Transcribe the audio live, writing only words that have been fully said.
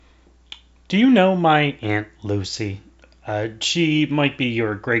Do you know my Aunt Lucy? She might be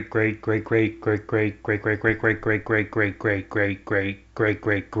your great great great great great great great great great great great great great great great great great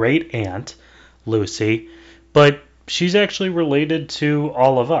great great aunt Lucy, but she's actually related to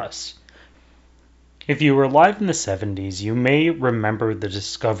all of us. If you were alive in the 70s, you may remember the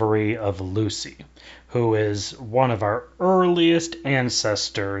discovery of Lucy, who is one of our earliest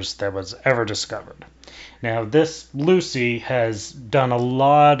ancestors that was ever discovered. Now, this Lucy has done a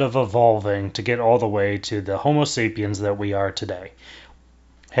lot of evolving to get all the way to the Homo sapiens that we are today.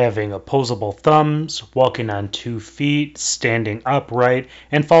 Having opposable thumbs, walking on 2 feet, standing upright,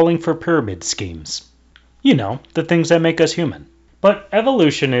 and falling for pyramid schemes. You know, the things that make us human. But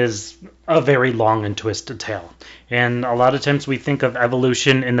evolution is a very long and twisted tale, and a lot of times we think of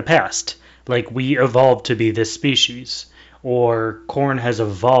evolution in the past, like we evolved to be this species, or corn has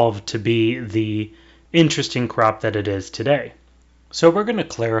evolved to be the interesting crop that it is today. So we're going to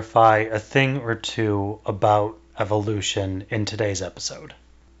clarify a thing or two about evolution in today's episode.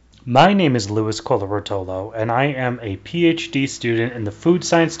 My name is Louis Colabertolo, and I am a PhD student in the Food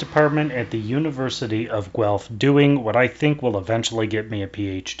Science Department at the University of Guelph, doing what I think will eventually get me a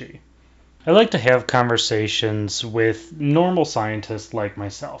PhD. I like to have conversations with normal scientists like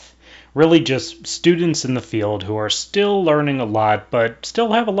myself, really just students in the field who are still learning a lot, but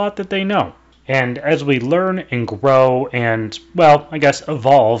still have a lot that they know. And as we learn and grow and, well, I guess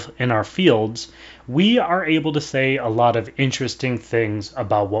evolve in our fields, we are able to say a lot of interesting things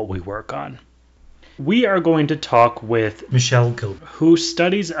about what we work on. We are going to talk with Michelle Gilbert, who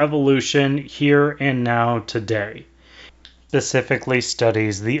studies evolution here and now today. Specifically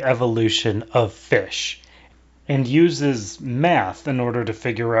studies the evolution of fish and uses math in order to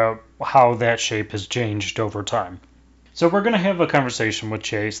figure out how that shape has changed over time. So we're going to have a conversation with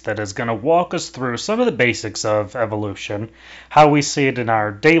Chase that is going to walk us through some of the basics of evolution, how we see it in our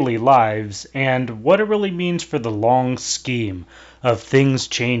daily lives, and what it really means for the long scheme of things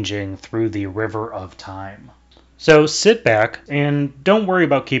changing through the river of time. So sit back and don't worry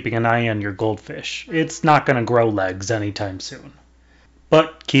about keeping an eye on your goldfish. It's not going to grow legs anytime soon.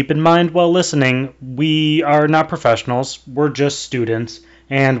 But keep in mind while listening, we are not professionals, we're just students,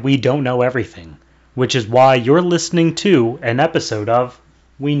 and we don't know everything. Which is why you're listening to an episode of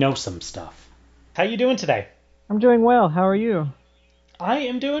We Know Some Stuff. How you doing today? I'm doing well. How are you? I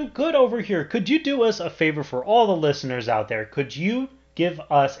am doing good over here. Could you do us a favor for all the listeners out there? Could you give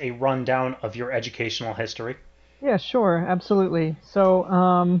us a rundown of your educational history? Yeah, sure. Absolutely.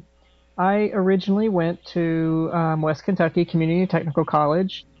 I originally went to West Kentucky Community Technical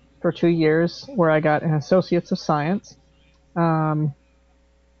College for 2 years, where I got an Associates of Science. Um,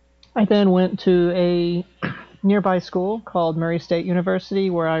 I then went to a nearby school called Murray State University,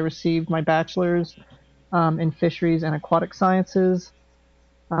 where I received my bachelor's in fisheries and aquatic sciences.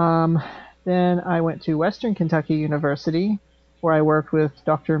 Um, then I went to Western Kentucky University, where I worked with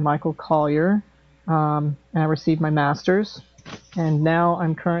Dr. Michael Collier, and I received my master's. And now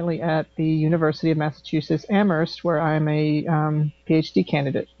I'm currently at the University of Massachusetts Amherst, where I'm a PhD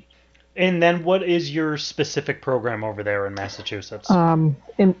candidate. And then what is your specific program over there in Massachusetts?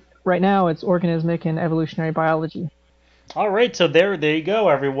 Right now, it's organismic and evolutionary biology. All right, so there you go,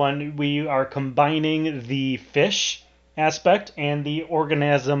 everyone. We are combining the fish aspect and the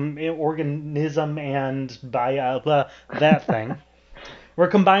organism and that thing. We're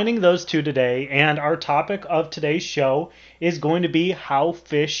combining those two today, and our topic of today's show is going to be how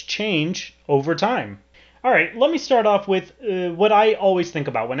fish change over time. All right, let me start off with what I always think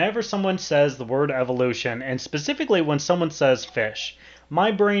about whenever someone says the word evolution, and specifically when someone says fish.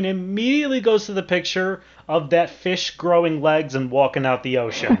 My brain immediately goes to the picture of that fish growing legs and walking out the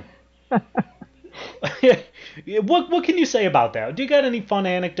ocean. What can you say about that? Do you got any fun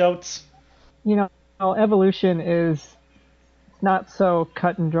anecdotes? You know, evolution is not so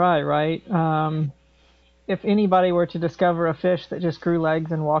cut and dry, right? If anybody were to discover a fish that just grew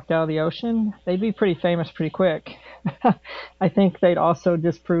legs and walked out of the ocean, they'd be pretty famous pretty quick. I think they'd also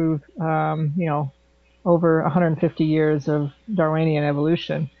disprove, over 150 years of Darwinian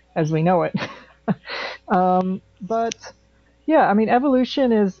evolution as we know it. But yeah, I mean,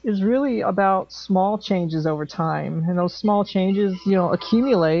 evolution is really about small changes over time, and those small changes,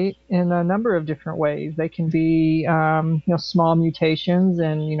 accumulate in a number of different ways. They can be, small mutations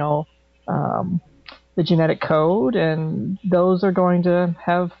and the genetic code, and those are going to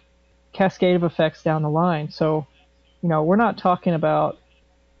have cascade of effects down the line. So, we're not talking about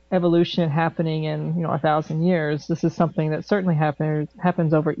evolution happening in 1,000 years. This is something that certainly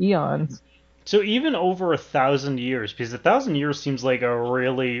happens over eons. So even over 1,000 years, because 1,000 years seems like a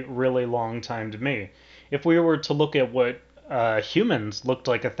really, really long time to me. If we were to look at what humans looked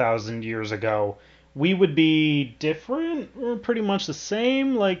like 1,000 years ago, we would be different or pretty much the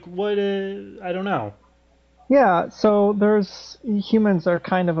same? Like, what? I don't know. Yeah, so there's humans are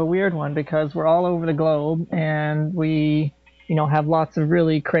kind of a weird one because we're all over the globe and we, have lots of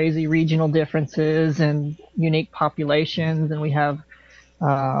really crazy regional differences and unique populations, and we have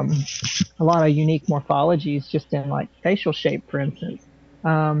um, a lot of unique morphologies just in like facial shape, for instance.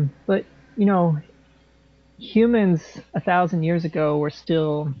 But you know, humans 1,000 years ago were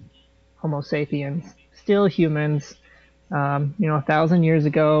still Homo sapiens, still humans. 1,000 years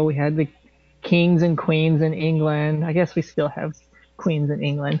ago, we had the kings and queens in England. I guess we still have queens in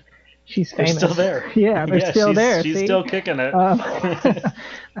England. She's They're still famous. there. Yeah, they're Yeah, still she's there. she's See, still kicking it.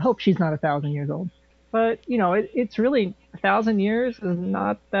 I hope she's not 1,000 years old. But it's really 1,000 years is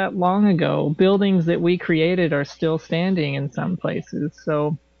not that long ago. Buildings that we created are still standing in some places.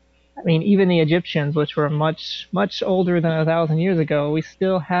 So I mean, even the Egyptians, which were much, much older than 1,000 years ago, we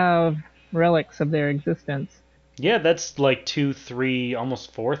still have relics of their existence. Yeah, that's like two, three,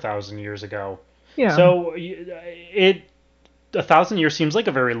 almost 4,000 years ago. Yeah, So it 1,000 years seems like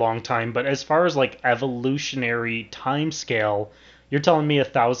a very long time, but as far as like evolutionary time scale, you're telling me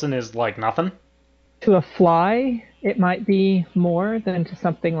 1,000 is like nothing? to a fly, it might be more than to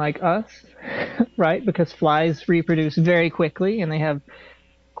something like us, right? Because flies reproduce very quickly and they have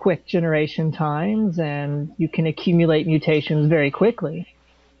quick generation times, and you can accumulate mutations very quickly.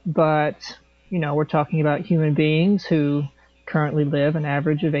 But, we're talking about human beings who currently live an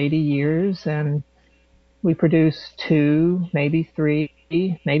average of 80 years, and we produce two, maybe three,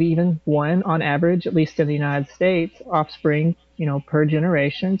 maybe even one on average, at least in the United States, offspring, per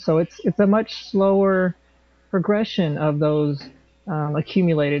generation. So it's a much slower progression of those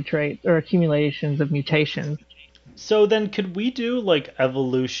accumulated traits or accumulations of mutations. So then could we do like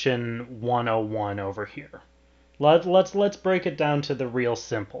evolution 101 over here? Let's break it down to the real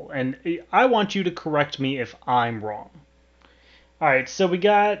simple. And I want you to correct me if I'm wrong. All right, so we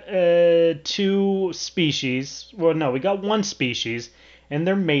got two species. Well, no, we got one species, and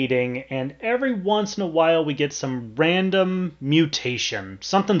they're mating, and every once in a while we get some random mutation.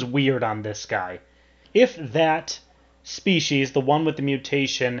 Something's weird on this guy. If that species, the one with the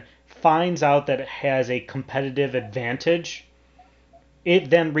mutation, finds out that it has a competitive advantage, it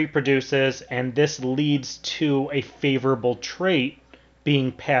then reproduces, and this leads to a favorable trait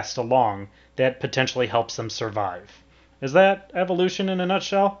being passed along that potentially helps them survive. Is that evolution in a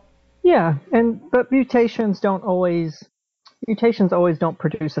nutshell? Yeah, and but mutations always don't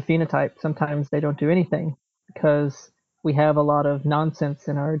produce a phenotype. Sometimes they don't do anything because we have a lot of nonsense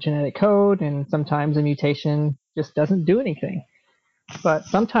in our genetic code, and sometimes a mutation just doesn't do anything. But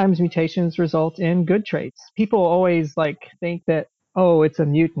sometimes mutations result in good traits. People always like think that, oh, it's a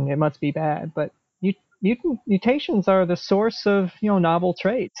mutant, it must be bad, but mutations are the source of novel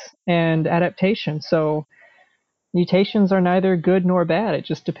traits and adaptation. So mutations are neither good nor bad. It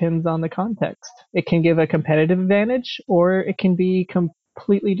just depends on the context. It can give a competitive advantage, or it can be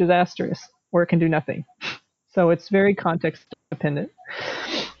completely disastrous, or it can do nothing. So it's very context dependent.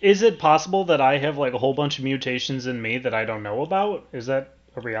 Is it possible that I have like a whole bunch of mutations in me that I don't know about? Is that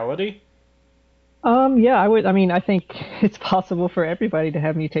a reality? Yeah, I mean, I think it's possible for everybody to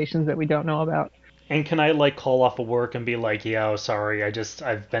have mutations that we don't know about. And can I like call off of work and be like, "Yo, sorry,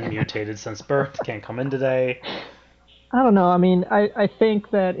 I've been mutated since birth, can't come in today." I don't know. I mean, I think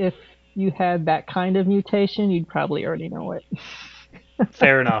that if you had that kind of mutation, you'd probably already know it.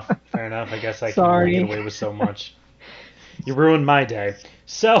 Fair enough. Fair enough. I guess I can only get Sorry. away with so much. You ruined my day.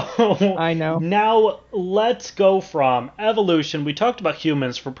 So I know. now let's go from evolution. We talked about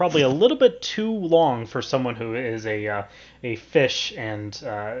humans for probably a little bit too long for someone who is a fish and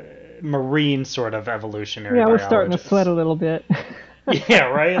marine sort of evolutionary Yeah, we're starting to sweat biologist. a little bit. Yeah,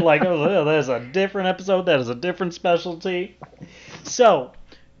 right. Like, oh, there's a different episode. That is a different specialty. So,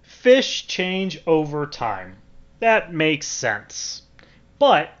 fish change over time. That makes sense.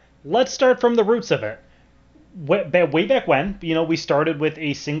 But let's start from the roots of it. Way back when, we started with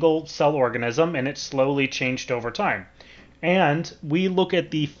a single cell organism and it slowly changed over time. And we look at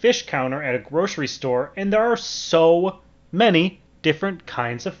the fish counter at a grocery store, and there are so many different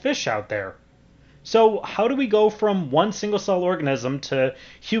kinds of fish out there. So, how do we go from one single cell organism to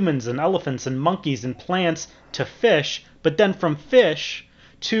humans and elephants and monkeys and plants to fish, but then from fish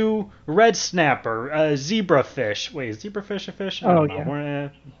to red snapper, zebrafish? Wait, is zebrafish a fish? I Oh don't know. yeah.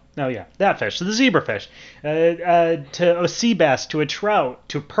 No, yeah, that fish. So the zebrafish. To a sea bass, to a trout,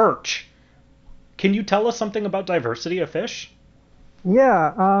 to perch. Can you tell us something about diversity of fish?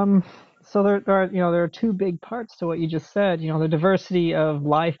 Yeah. So there are, there are two big parts to what you just said. The diversity of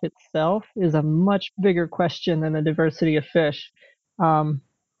life itself is a much bigger question than the diversity of fish. Um,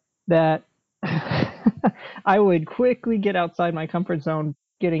 that I would quickly get outside my comfort zone,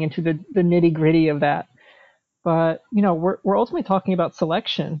 getting into the nitty gritty of that. But we're ultimately talking about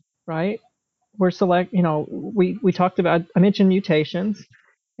selection, right? We talked about, I mentioned mutations,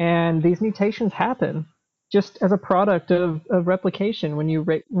 and these mutations happen just as a product of replication. When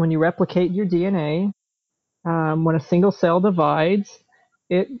you replicate your DNA, when a single cell divides,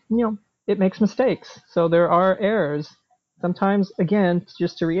 it makes mistakes. So there are errors. Sometimes, again,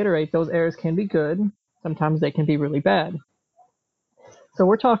 just to reiterate, those errors can be good. Sometimes they can be really bad. So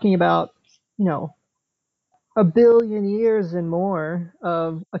we're talking about, you know, a billion years and more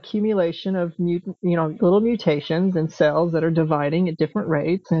of accumulation of little mutations in cells that are dividing at different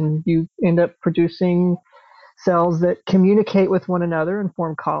rates, and you end up producing cells that communicate with one another and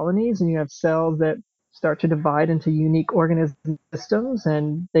form colonies, and you have cells that start to divide into unique organism systems,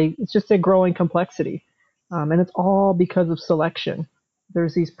 and it's just a growing complexity. And it's all because of selection.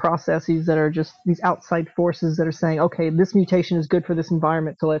 There's these processes that are just these outside forces that are saying, okay, this mutation is good for this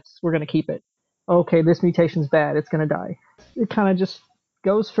environment, so we're going to keep it. Okay, this mutation's bad, it's going to die. It kind of just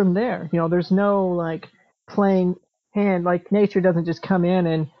goes from there. There's no like playing hand, like nature doesn't just come in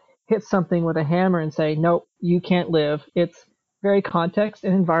and hit something with a hammer and say, nope, you can't live. It's very context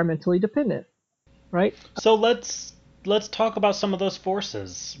and environmentally dependent, right? So let's talk about some of those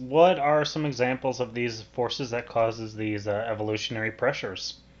forces. What are some examples of these forces that causes these evolutionary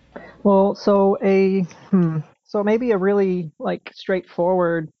pressures? Well, so maybe a really like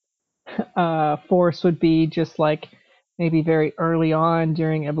straightforward force would be just like maybe very early on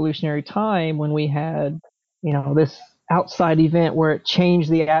during evolutionary time when we had, this outside event where it changed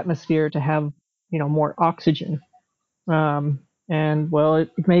the atmosphere to have, more oxygen. And well,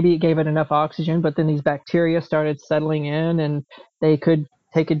 maybe it gave it enough oxygen, but then these bacteria started settling in, and they could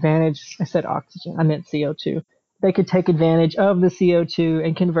take advantage. I said oxygen, I meant CO2. They could take advantage of the CO2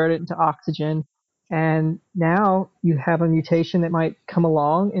 and convert it into oxygen. And now you have a mutation that might come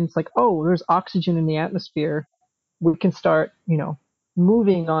along, and it's like, oh, there's oxygen in the atmosphere. We can start,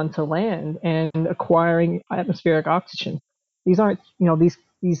 moving onto land and acquiring atmospheric oxygen. These aren't,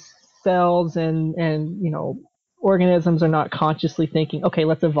 these cells and organisms are not consciously thinking, okay,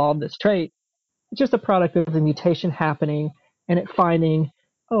 let's evolve this trait. It's just a product of the mutation happening and it finding,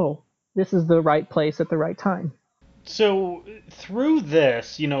 oh, this is the right place at the right time. So through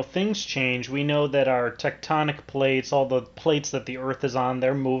this, things change. We know that our tectonic plates, all the plates that the Earth is on,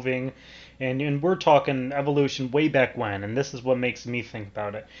 they're moving. And we're talking evolution way back when, and this is what makes me think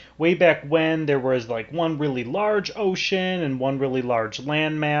about it. Way back when, there was like one really large ocean and one really large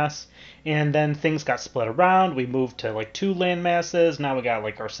landmass, and then things got split around. We moved to like two land masses. Now we got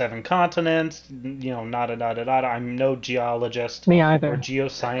like our seven continents. Nada, nada, nada. I'm no geologist Me or either.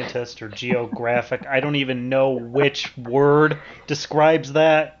 geoscientist or geographic. I don't even know which word describes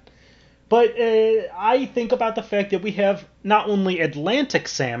that. But I think about the fact that we have not only Atlantic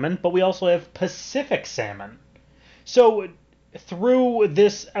salmon, but we also have Pacific salmon. So through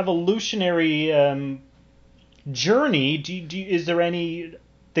this evolutionary journey, is there anything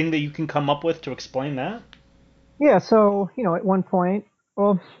that you can come up with to explain that? Yeah, so, at one point,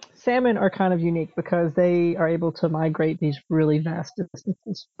 well, salmon are kind of unique because they are able to migrate these really vast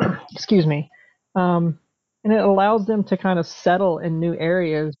distances. Excuse me. Um, and it allows them to kind of settle in new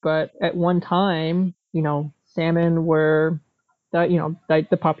areas, but at one time, salmon were,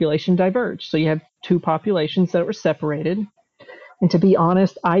 the population diverged. So you have two populations that were separated. And to be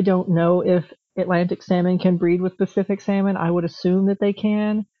honest, I don't know if Atlantic salmon can breed with Pacific salmon. I would assume that they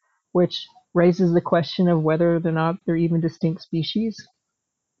can, which raises the question of whether or not they're even distinct species.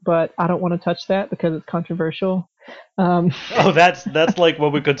 But I don't want to touch that because it's controversial. Um, Oh, that's like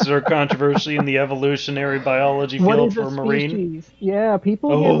what we consider controversy in the evolutionary biology what field is a for marine. species? Yeah,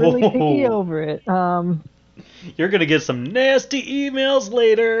 people get really picky Oh, over it. you're gonna get some nasty emails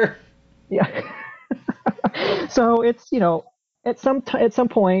later. Yeah. So it's at some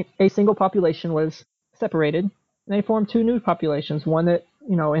point a single population was separated, and they formed two new populations. One that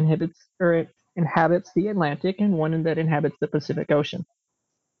inhabits the Atlantic, and one that inhabits the Pacific Ocean.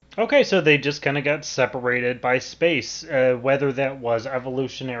 Okay, so they just kind of got separated by space. Whether that was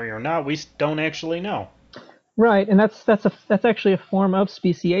evolutionary or not, we don't actually know. Right, and that's actually a form of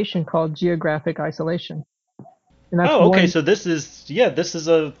speciation called geographic isolation, and that's Oh, okay, one. so this is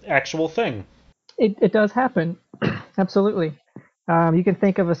a actual thing. It does happen, absolutely. You can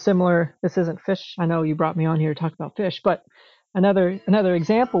think of a similar. This isn't fish. I know you brought me on here to talk about fish, but another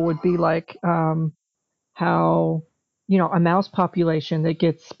example would be like how a mouse population that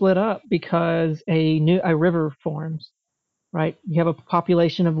gets split up because a river forms, right? You have a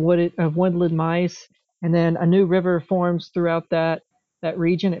population of woodland mice, and then a new river forms throughout that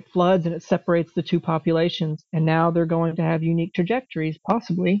region. It floods and it separates the two populations, and now they're going to have unique trajectories,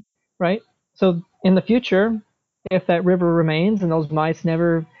 possibly, right? So in the future, if that river remains and those mice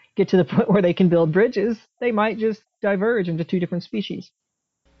never get to the point where they can build bridges, they might just diverge into two different species.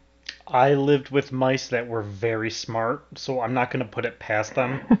 I lived with mice that were very smart, so I'm not going to put it past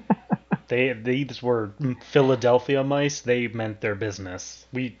them. These were Philadelphia mice. They meant their business.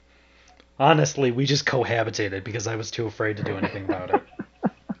 We honestly we just cohabitated because I was too afraid to do anything about it.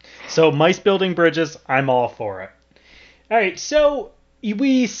 So mice building bridges, I'm all for it. All right, so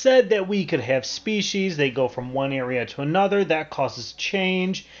we said that we could have species, they go from one area to another, that causes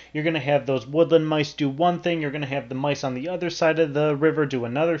change. You're going to have those woodland mice do one thing, you're going to have the mice on the other side of the river do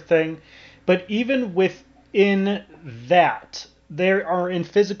another thing. But even within that, there are in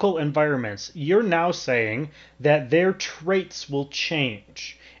physical environments, you're now saying that their traits will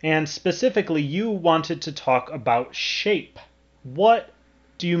change. And specifically, you wanted to talk about shape. What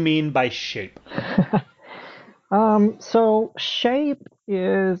do you mean by shape? So shape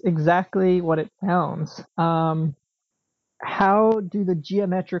is exactly what it sounds. How do the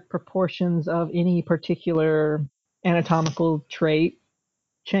geometric proportions of any particular anatomical trait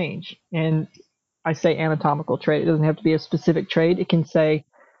change? And I say anatomical trait, it doesn't have to be a specific trait. You can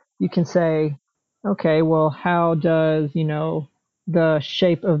say, okay, well, how does, the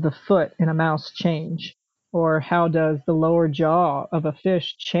shape of the foot in a mouse change? Or how does the lower jaw of a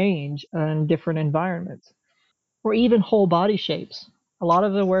fish change in different environments? Or even whole body shapes. A lot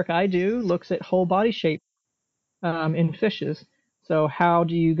of the work I do looks at whole body shape in fishes. So how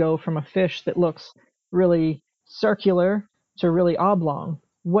do you go from a fish that looks really circular to really oblong?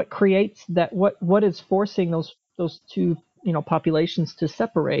 What creates that? What is forcing those two populations to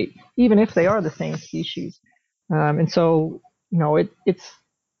separate, even if they are the same species? And so it's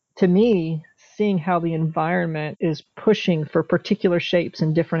to me seeing how the environment is pushing for particular shapes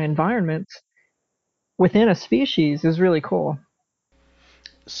in different environments within a species is really cool.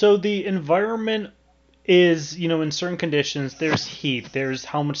 So the environment is, in certain conditions, there's heat, there's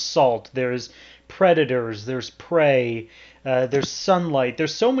how much salt, there's predators, there's prey, there's sunlight,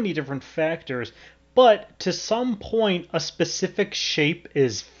 there's so many different factors. But to some point, a specific shape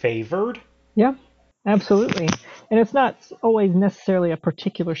is favored. Yeah, absolutely. And it's not always necessarily a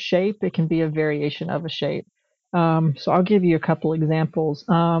particular shape, it can be a variation of a shape. So I'll give you a couple examples.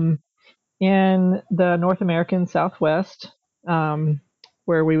 In the North American Southwest,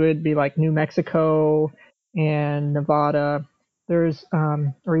 where we would be like New Mexico and Nevada,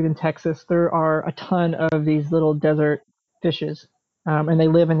 or even Texas, there are a ton of these little desert fishes. And they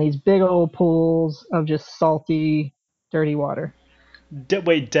live in these big old pools of just salty, dirty water.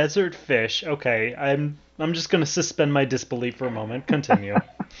 Wait, desert fish. Okay, I'm just gonna suspend my disbelief for a moment. Continue.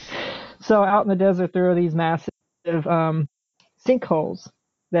 So out in the desert, there are these massive sinkholes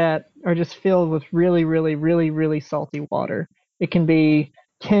that are just filled with really, really, really, really salty water. It can be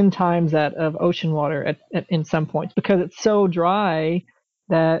 10 times that of ocean water in some points because it's so dry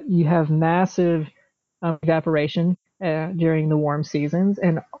that you have massive evaporation during the warm seasons,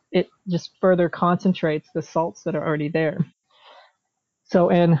 and it just further concentrates the salts that are already there. So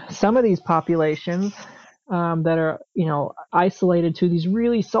in some of these populations that are, isolated to these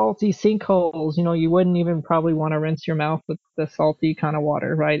really salty sinkholes, you wouldn't even probably want to rinse your mouth with the salty kind of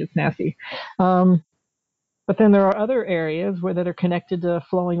water, right? It's nasty. Um, but then there are other areas where that are connected to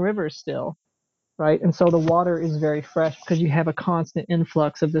flowing rivers still, right? And so the water is very fresh because you have a constant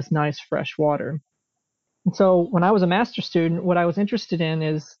influx of this nice fresh water. And so when I was a master student, what I was interested in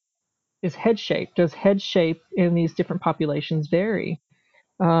is head shape. Does head shape in these different populations vary?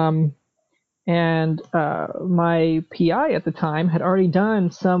 Um, And my PI at the time had already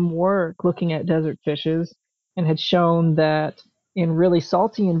done some work looking at desert fishes and had shown that in really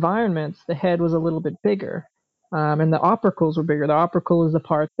salty environments, the head was a little bit bigger. And the opercles were bigger. The opercle is the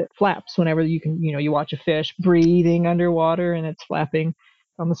part that flaps whenever you watch a fish breathing underwater and it's flapping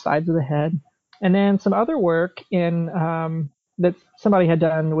on the sides of the head. And then some other work that somebody had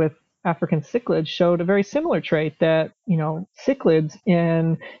done with African cichlids showed a very similar trait that, cichlids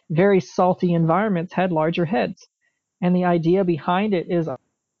in very salty environments had larger heads. And the idea behind it is a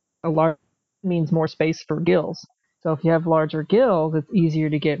large means more space for gills. So if you have larger gills, it's easier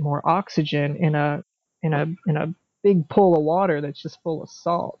to get more oxygen in a big pool of water that's just full of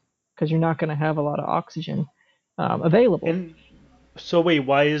salt because you're not going to have a lot of oxygen available. And so wait,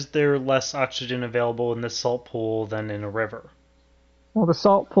 why is there less oxygen available in the salt pool than in a river? Well, the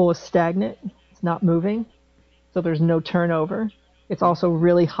salt pool is stagnant; it's not moving, so there's no turnover. It's also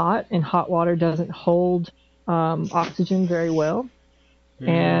really hot, and hot water doesn't hold oxygen very well,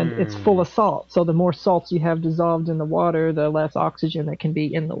 and it's full Hmm. of salt. So the more salts you have dissolved in the water, the less oxygen that can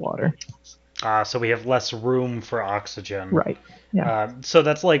be in the water. So we have less room for oxygen. Right. Yeah. So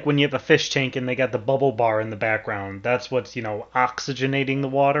that's like when you have a fish tank and they got the bubble bar in the background. That's what's, oxygenating the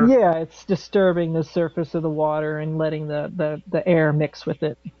water. Yeah, it's disturbing the surface of the water and letting the air mix with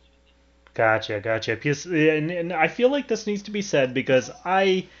it. Gotcha, gotcha. And I feel like this needs to be said because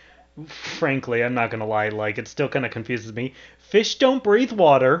frankly, I'm not gonna lie, like it still kind of confuses me. Fish don't breathe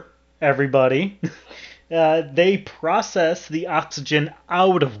water, everybody. They process the oxygen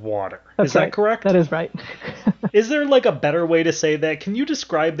out of water. Is That's that right. That correct? is right. Is there like a better way to say that? Can you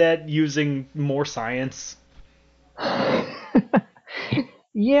describe that using more science?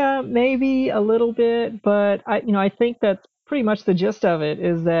 Yeah, maybe a little bit, but I think that's pretty much the gist of it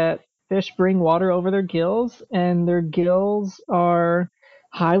is that fish bring water over their gills, and their gills are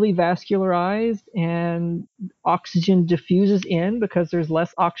highly vascularized, and oxygen diffuses in because there's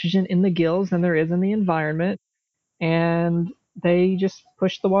less oxygen in the gills than there is in the environment, and they just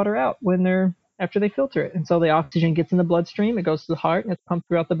push the water out when they're after they filter it. And so the oxygen gets in the bloodstream, it goes to the heart, and it's pumped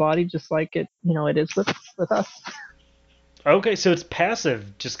throughout the body just like it is with us. Okay, so it's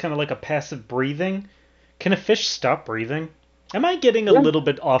passive, just kind of like a passive breathing. Can a fish stop breathing? Am I getting a Yeah, little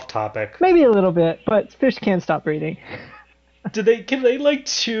bit off topic? maybe a little bit, but fish can't stop breathing. Can they like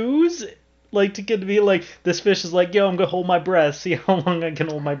choose like to get to be like this fish is like, yo, I'm gonna hold my breath, see how long I can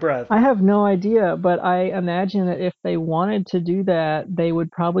hold my breath. I have no idea, but I imagine that if they wanted to do that, they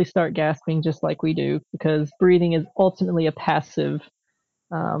would probably start gasping just like we do, because breathing is ultimately a passive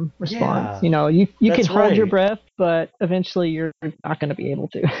response. Yeah, You can that's hold your right. breath, but eventually you're not going to be able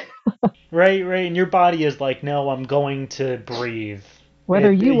to. Right, right. And your body is like, no, I'm going to breathe.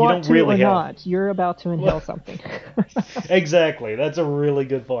 Whether you You want don't to really or have. not, you're about to inhale something. Exactly. That's a really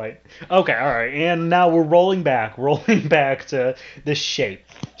good point. Okay, all right. And now we're rolling back, rolling back to the shape.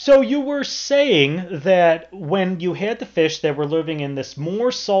 So you were saying that when you had the fish that were living in this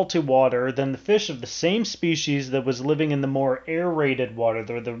more salty water than the fish of the same species that was living in the more aerated water,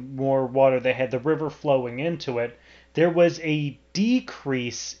 the more water that had the river flowing into it, there was a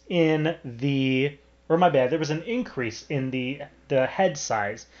decrease in the or my bad, there was an increase in the head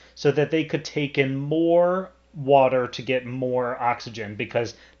size so that they could take in more water to get more oxygen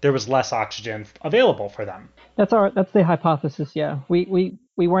because there was less oxygen available for them. That's the hypothesis. Yeah, we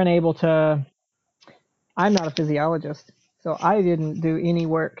weren't able to. I'm not a physiologist, so I didn't do any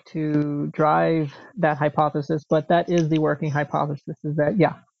work to drive that hypothesis, but that is the working hypothesis, is that,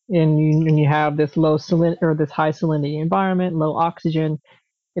 yeah, and you have this low saline or this high salinity environment, low oxygen,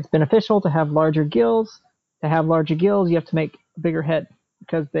 it's beneficial to have larger gills. To have larger gills, you have to make a bigger head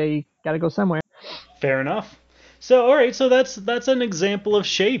because they got to go somewhere. Fair enough. So, all right, so that's an example of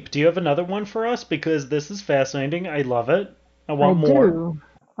shape. Do you have another one for us? Because this is fascinating. I love it. I I want more.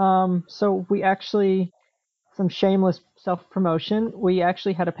 do. So we actually, some shameless self promotion. We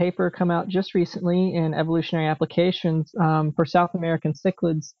actually had a paper come out just recently in Evolutionary Applications for South American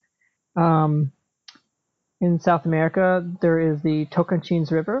cichlids. Um, in South America, there is the Tocantins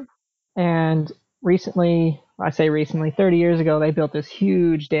River, and recently, I say recently, 30 years ago, they built this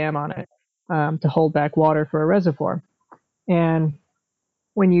huge dam on it to hold back water for a reservoir. And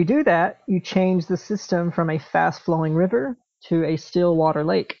when you do that, you change the system from a fast flowing river to a still water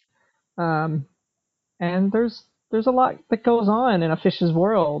lake. Um, and there's a lot that goes on in a fish's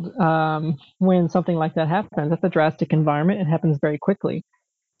world when something like that happens. That's a drastic environment. It happens very quickly.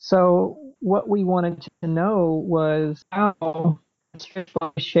 So what we wanted to know was how fish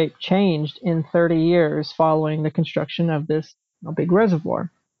body shape changed in 30 years following the construction of this big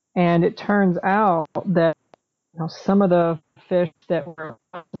reservoir. And it turns out that some of the fish that were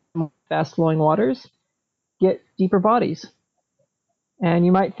fast flowing waters get deeper bodies. And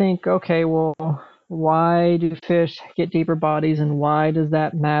you might think, okay, well, why do fish get deeper bodies and why does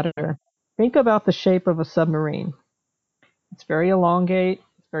that matter? Think about the shape of a submarine. It's very elongate,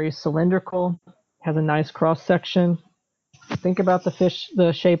 it's very cylindrical, has a nice cross section. Think about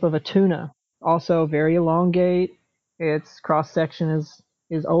the shape of a tuna. Also very elongate. Its cross section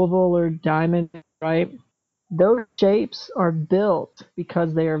is oval or diamond, right? Those shapes are built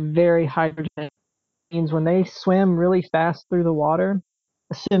because they are very hydrogen. Means when they swim really fast through the water,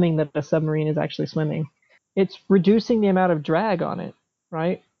 assuming that the submarine is actually swimming, it's reducing the amount of drag on it,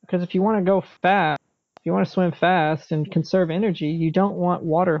 right? Because if you want to go fast, if you want to swim fast and conserve energy, you don't want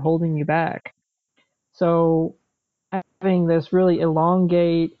water holding you back. So having this really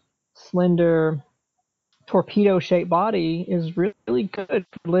elongate, slender, torpedo-shaped body is really good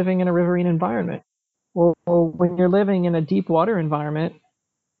for living in a riverine environment. Well, when you're living in a deep water environment,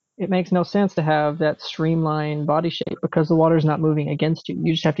 it makes no sense to have that streamlined body shape because the water's not moving against you.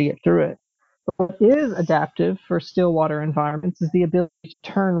 You just have to get through it. What is adaptive for still water environments is the ability to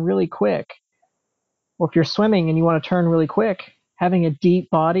turn really quick. Well, if you're swimming and you want to turn really quick, having a deep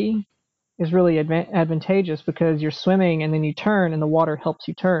body is really advantageous because you're swimming and then you turn and the water helps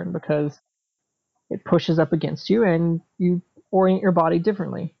you turn because it pushes up against you and you orient your body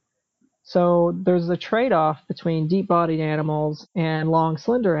differently. So there's a trade-off between deep-bodied animals and long,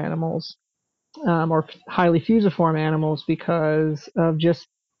 slender animals, or highly fusiform animals because of just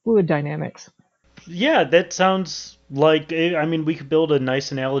fluid dynamics. Yeah, that sounds like, I mean, we could build a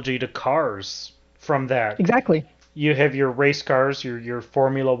nice analogy to cars from that. Exactly. You have your race cars, your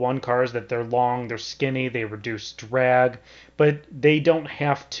Formula One cars that they're long, they're skinny, they reduce drag, but they don't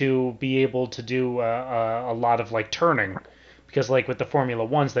have to be able to do a lot of like turning, because like with the Formula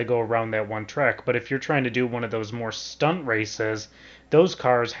Ones, they go around that one track. But if you're trying to do one of those more stunt races, those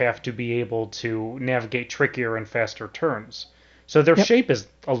cars have to be able to navigate trickier and faster turns. So their Yep. shape is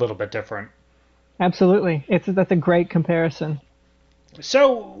a little bit different. Absolutely. That's a great comparison.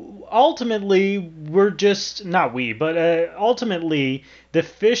 So ultimately, we're just not we, but ultimately, the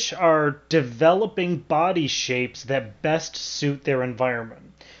fish are developing body shapes that best suit their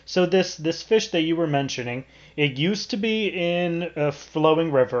environment. So this fish that you were mentioning, it used to be in a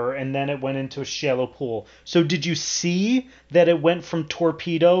flowing river, and then it went into a shallow pool. So did you see that it went from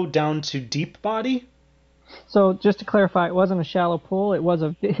torpedo down to deep body? So just to clarify, it wasn't a shallow pool.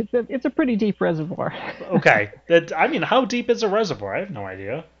 It's a pretty deep reservoir. Okay, that I mean, how deep is a reservoir? I have no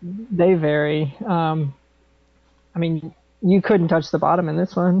idea. They vary. I mean, you couldn't touch the bottom in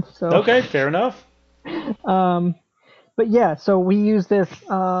this one, so. Okay, fair enough. Um, but yeah, so we use this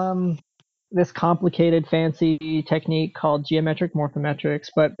complicated, fancy technique called geometric morphometrics.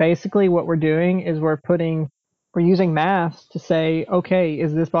 But basically, what we're doing is we're using math to say, okay,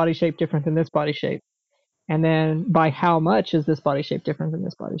 is this body shape different than this body shape? And then by how much is this body shape different than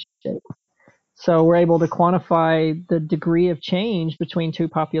this body shape? So we're able to quantify the degree of change between two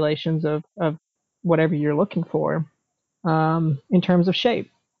populations of whatever you're looking for, in terms of shape.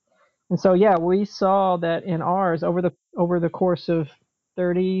 And so, yeah, we saw that in ours over the course of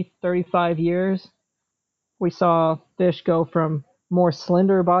 30, 35 years, we saw fish go from more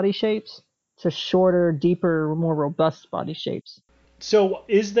slender body shapes to shorter, deeper, more robust body shapes. So,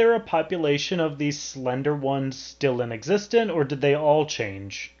 is there a population of these slender ones still in existence, or did they all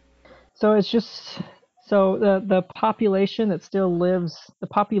change? So it's just so the population that still lives, the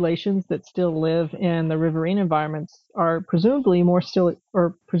populations that still live in the riverine environments are presumably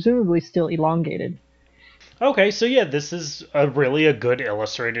still elongated. Okay, so yeah, this is a good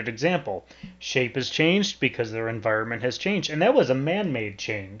illustrated example. Shape has changed because their environment has changed, and that was a man-made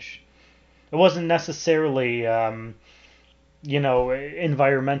change. It wasn't necessarily,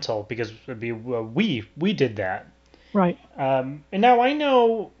 environmental because we did that. Right. And now I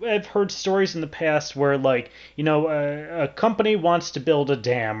know I've heard stories in the past where, like, a company wants to build a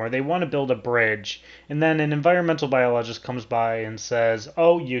dam or they want to build a bridge, and then an environmental biologist comes by and says,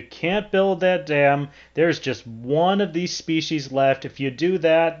 "Oh, you can't build that dam. There's just one of these species left. If you do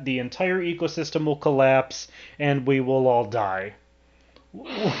that, the entire ecosystem will collapse and we will all die."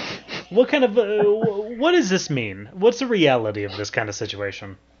 What kind of what does this mean? What's the reality of this kind of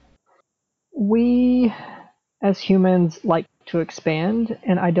situation? We as humans like to expand,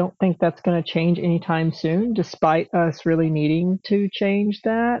 and I don't think that's going to change anytime soon, despite us really needing to change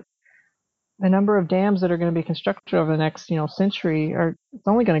that. The number of dams that are going to be constructed over the next, century are it's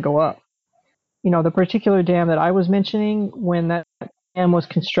only going to go up. The particular dam that I was mentioning, when that dam was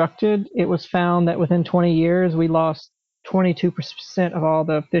constructed, it was found that within 20 years we lost 22% of all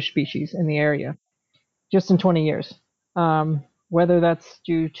the fish species in the area, just in 20 years. Whether that's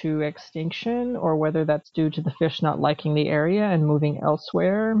due to extinction or whether that's due to the fish not liking the area and moving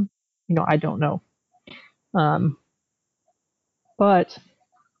elsewhere, I don't know. Um, but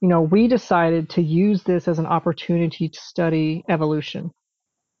we decided to use this as an opportunity to study evolution.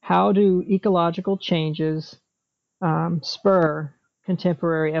 How do ecological changes spur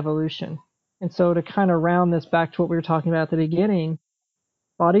contemporary evolution? And so, to kind of round this back to what we were talking about at the beginning,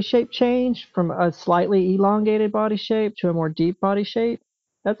 body shape change from a slightly elongated body shape to a more deep body shape,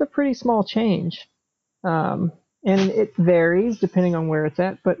 that's a pretty small change. Um, and it varies depending on where it's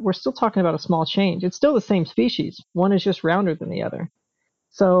at, but we're still talking about a small change. It's still the same species. One is just rounder than the other.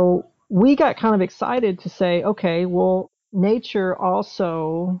 So we got kind of excited to say, okay, well, nature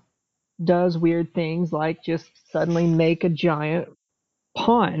also does weird things like just suddenly make a giant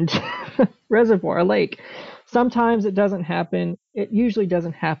pond, reservoir, a lake. Sometimes it doesn't happen It usually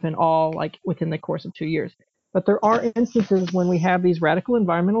doesn't happen all like within the course of 2 years. But there are instances when we have these radical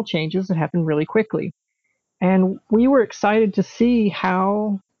environmental changes that happen really quickly. And we were excited to see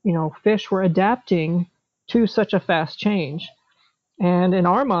how, fish were adapting to such a fast change. And in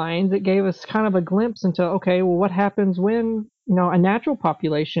our minds, it gave us kind of a glimpse into, okay, well, what happens when, a natural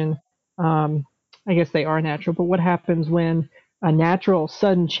population, um, I guess they are natural, but what happens when a natural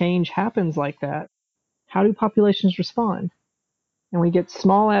sudden change happens like that? How do populations respond? And we get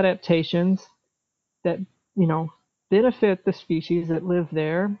small adaptations that, you know, benefit the species that live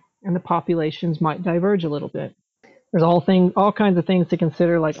there, and the populations might diverge a little bit. There's all kinds of things to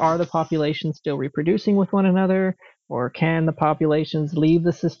consider, like are the populations still reproducing with one another, or can the populations leave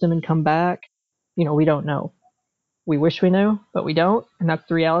the system and come back? We don't know. We wish we knew, but we don't, and that's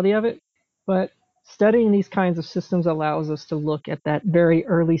the reality of it. But studying these kinds of systems allows us to look at that very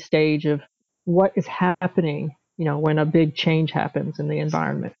early stage of what is happening, when a big change happens in the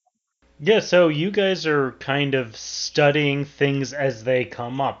environment. Yeah, so you guys are kind of studying things as they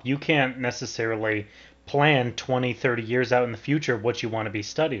come up. You can't necessarily plan 20, 30 years out in the future what you want to be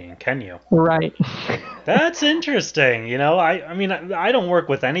studying, can you? Right. That's interesting. I mean, I don't work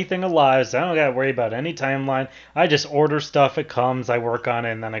with anything alive, so I don't got to worry about any timeline. I just order stuff, it comes, I work on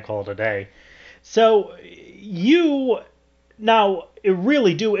it, and then I call it a day. So you now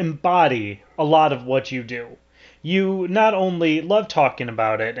really do embody a lot of what you do. You not only love talking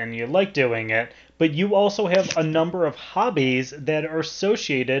about it and you like doing it, but you also have a number of hobbies that are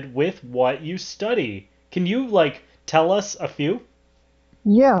associated with what you study. Can you tell us a few?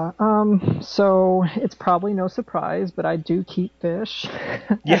 Yeah, so it's probably no surprise, but I do keep fish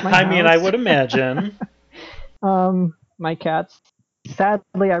at Yeah, my I mean, I house. would imagine. My cats,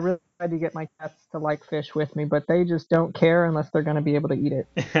 sadly, I really tried to get my cats to like fish with me, but they just don't care unless they're going to be able to eat it.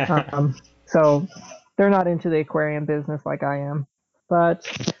 So they're not into the aquarium business like I am. But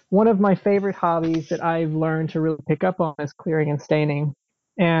one of my favorite hobbies that I've learned to really pick up on is clearing and staining.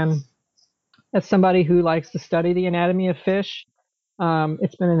 And as somebody who likes to study the anatomy of fish,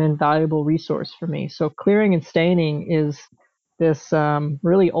 it's been an invaluable resource for me. So clearing and staining is this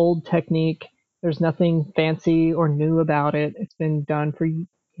really old technique. There's nothing fancy or new about it. It's been done for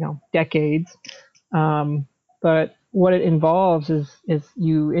decades. Um, but what it involves is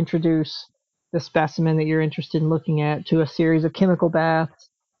you introduce the specimen that you're interested in looking at to a series of chemical baths.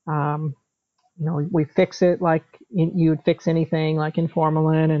 Um, we fix it like you would fix anything, like in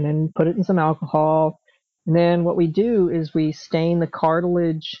formalin, and then put it in some alcohol. And then what we do is we stain the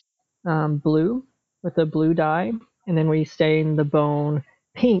cartilage blue with a blue dye, and then we stain the bone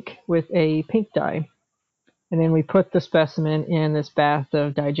pink with a pink dye. And then we put the specimen in this bath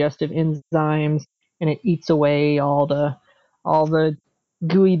of digestive enzymes, and it eats away all the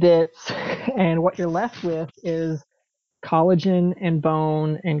gooey bits. And what you're left with is collagen and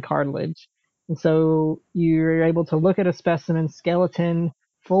bone and cartilage. And so you're able to look at a specimen skeleton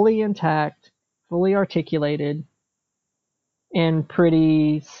fully intact, fully articulated, in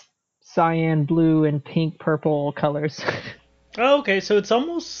pretty cyan blue and pink purple colors. Oh, okay, so it's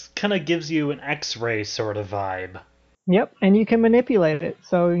almost kind of gives you an X-ray sort of vibe. Yep, and you can manipulate it.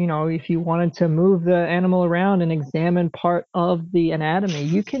 So, if you wanted to move the animal around and examine part of the anatomy,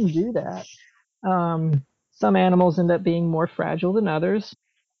 you can do that. Some animals end up being more fragile than others,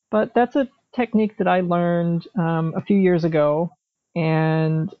 but that's a technique that I learned a few years ago,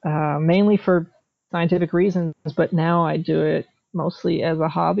 and mainly for scientific reasons, but now I do it mostly as a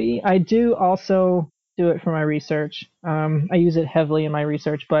hobby. I do also do it for my research. I use it heavily in my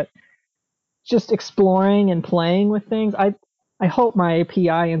research, but just exploring and playing with things. I hope my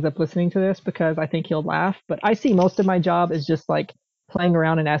PI ends up listening to this because I think he'll laugh. But I see most of my job as just like playing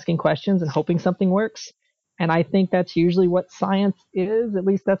around and asking questions and hoping something works. And I think that's usually what science is. At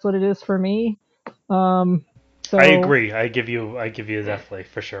least that's what it is for me. Um, I so agree. I give you definitely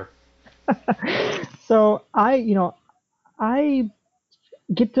for sure. so I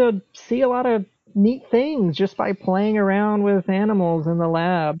get to see a lot of neat things just by playing around with animals in the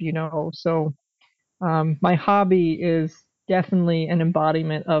lab. So my hobby is definitely an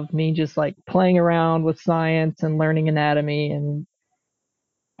embodiment of me just like playing around with science and learning anatomy and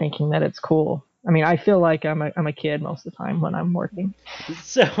thinking that it's cool. I mean, I feel like I'm a kid most of the time when I'm working.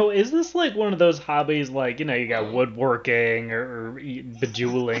 So is this like one of those hobbies like, you got woodworking or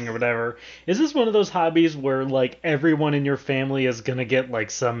bejeweling or whatever? Is this one of those hobbies where like everyone in your family is gonna get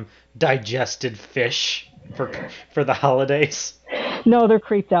like some digested fish for the holidays? No, they're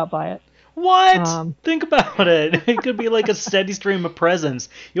creeped out by it. What? Um, Think about it. It could be like a steady stream of presents.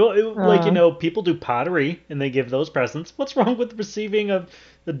 uh, People do pottery and they give those presents. What's wrong with receiving a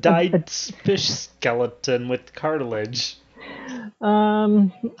a, dyed a, fish skeleton with cartilage?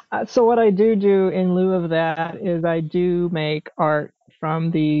 Um, so what I do in lieu of that is I do make art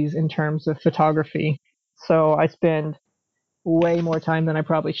from these in terms of photography. So I spend way more time than I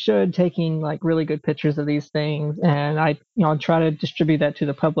probably should taking like really good pictures of these things, and I try to distribute that to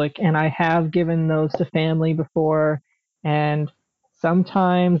the public. And I have given those to family before, and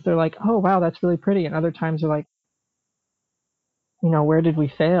sometimes they're like, "Oh wow, that's really pretty," and other times they're like, "Where did we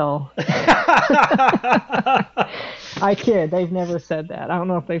fail?" I kid. They've never said that. I don't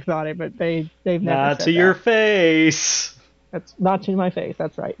know if they've thought it, but they've never Not to said your that. face. That's not to my face.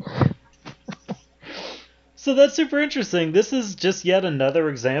 That's right. So that's super interesting. This is just yet another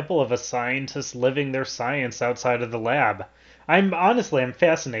example of a scientist living their science outside of the lab. I'm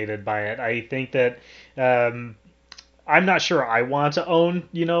fascinated by it. I think that um, I'm not sure I want to own,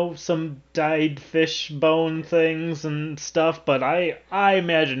 some dyed fish bone things and stuff, but I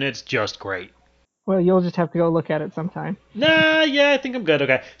imagine it's just great. Well, you'll just have to go look at it sometime. Nah, yeah, I think I'm good.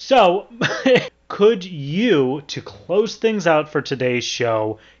 Okay. So, could you, to close things out for today's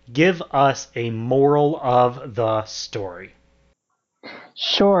show, give us a moral of the story?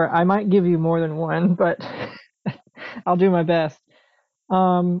 Sure, I might give you more than one, but I'll do my best.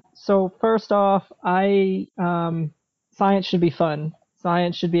 So first off, I science should be fun.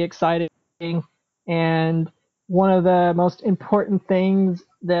 Science should be exciting, and one of the most important things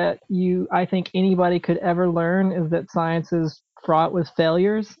that I think anybody could ever learn is that science is fraught with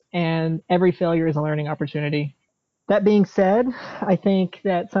failures, and every failure is a learning opportunity. That being said, I think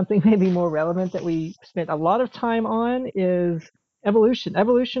that something maybe more relevant that we spent a lot of time on is evolution.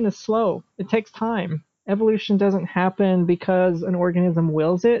 Evolution is slow. It takes time. Evolution doesn't happen because an organism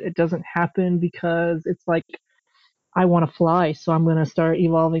wills it. It doesn't happen because it's like, I want to fly, so I'm going to start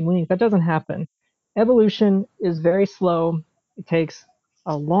evolving wings. That doesn't happen. Evolution is very slow. It takes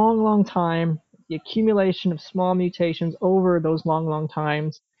a long, long time. The accumulation of small mutations over those long, long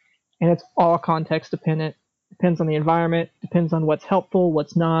times, and it's all context dependent. Depends on the environment, depends on what's helpful,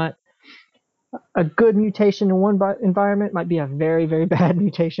 what's not. A good mutation in one environment might be a very, very bad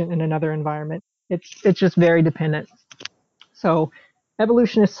mutation in another environment. It's just very dependent. So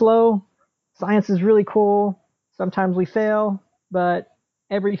evolution is slow. Science is really cool. Sometimes we fail, but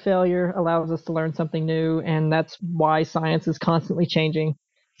every failure allows us to learn something new, and that's why science is constantly changing.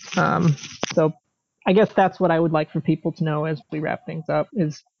 Um, so I guess that's what I would like for people to know as we wrap things up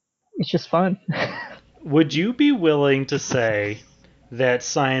is it's just fun. Would you be willing to say that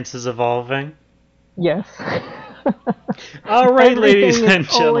science is evolving? Yes. All right, ladies Everything is and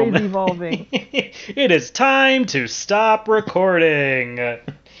always gentlemen, evolving. it is time to stop recording.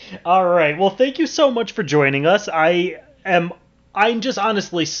 All right. Well, thank you so much for joining us. I'm just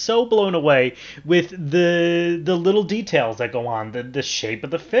honestly so blown away with the little details that go on, the shape of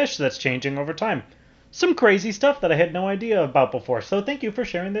the fish that's changing over time. Some crazy stuff that I had no idea about before. So thank you for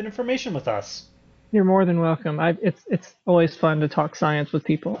sharing that information with us. You're more than welcome. It's always fun to talk science with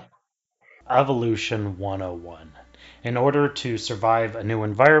people. Evolution 101. In order to survive a new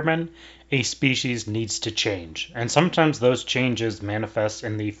environment, a species needs to change, and sometimes those changes manifest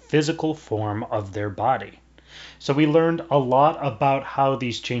in the physical form of their body. So we learned a lot about how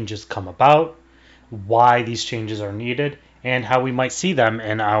these changes come about, why these changes are needed, and how we might see them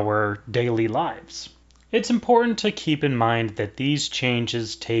in our daily lives. It's important to keep in mind that these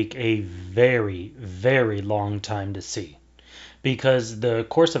changes take a very, very long time to see because the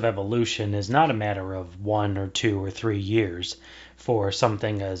course of evolution is not a matter of 1 or 2 or 3 years for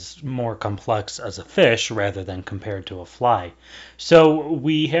something as more complex as a fish rather than compared to a fly. So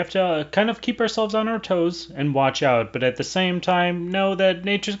we have to kind of keep ourselves on our toes and watch out, but at the same time know that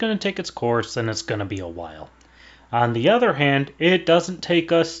nature's going to take its course and it's going to be a while. On the other hand, it doesn't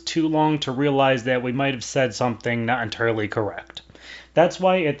take us too long to realize that we might have said something not entirely correct. That's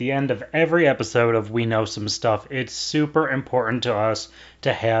why at the end of every episode of We Know Some Stuff, it's super important to us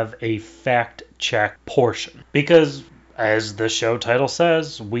to have a fact check portion. Because, as the show title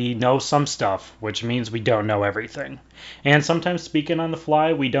says, we know some stuff, which means we don't know everything. And sometimes speaking on the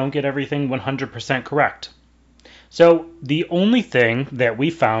fly, we don't get everything 100% correct. So, the only thing that we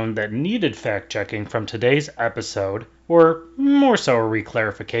found that needed fact checking from today's episode, or more so a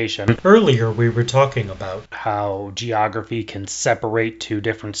reclarification. Earlier, we were talking about how geography can separate two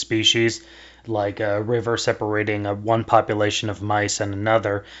different species, like a river separating one population of mice and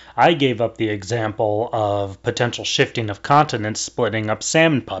another. I gave up the example of potential shifting of continents splitting up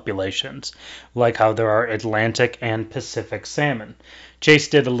salmon populations, like how there are Atlantic and Pacific salmon. Chase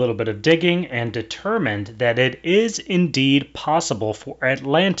did a little bit of digging and determined that it is indeed possible for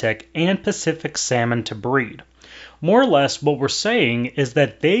Atlantic and Pacific salmon to breed. More or less, what we're saying is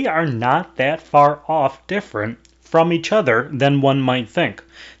that they are not that far off different from each other than one might think.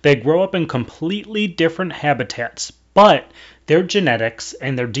 They grow up in completely different habitats, but their genetics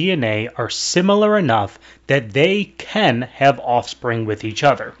and their DNA are similar enough that they can have offspring with each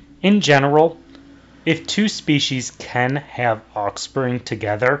other. In general, if two species can have offspring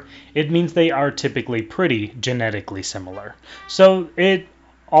together, it means they are typically pretty genetically similar. So it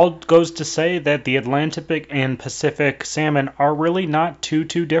all goes to say that the Atlantic and Pacific salmon are really not too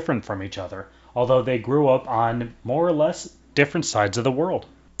different from each other, although they grew up on more or less different sides of the world.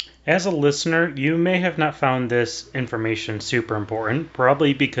 As a listener, you may have not found this information super important,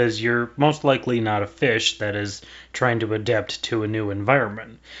 probably because you're most likely not a fish that is trying to adapt to a new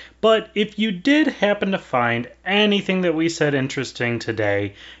environment. But if you did happen to find anything that we said interesting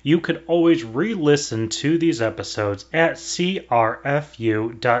today, you could always re-listen to these episodes at crfu.ca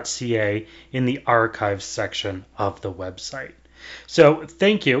in the archives section of the website. So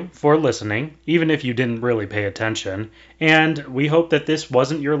thank you for listening, even if you didn't really pay attention, and we hope that this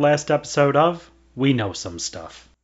wasn't your last episode of We Know Some Stuff.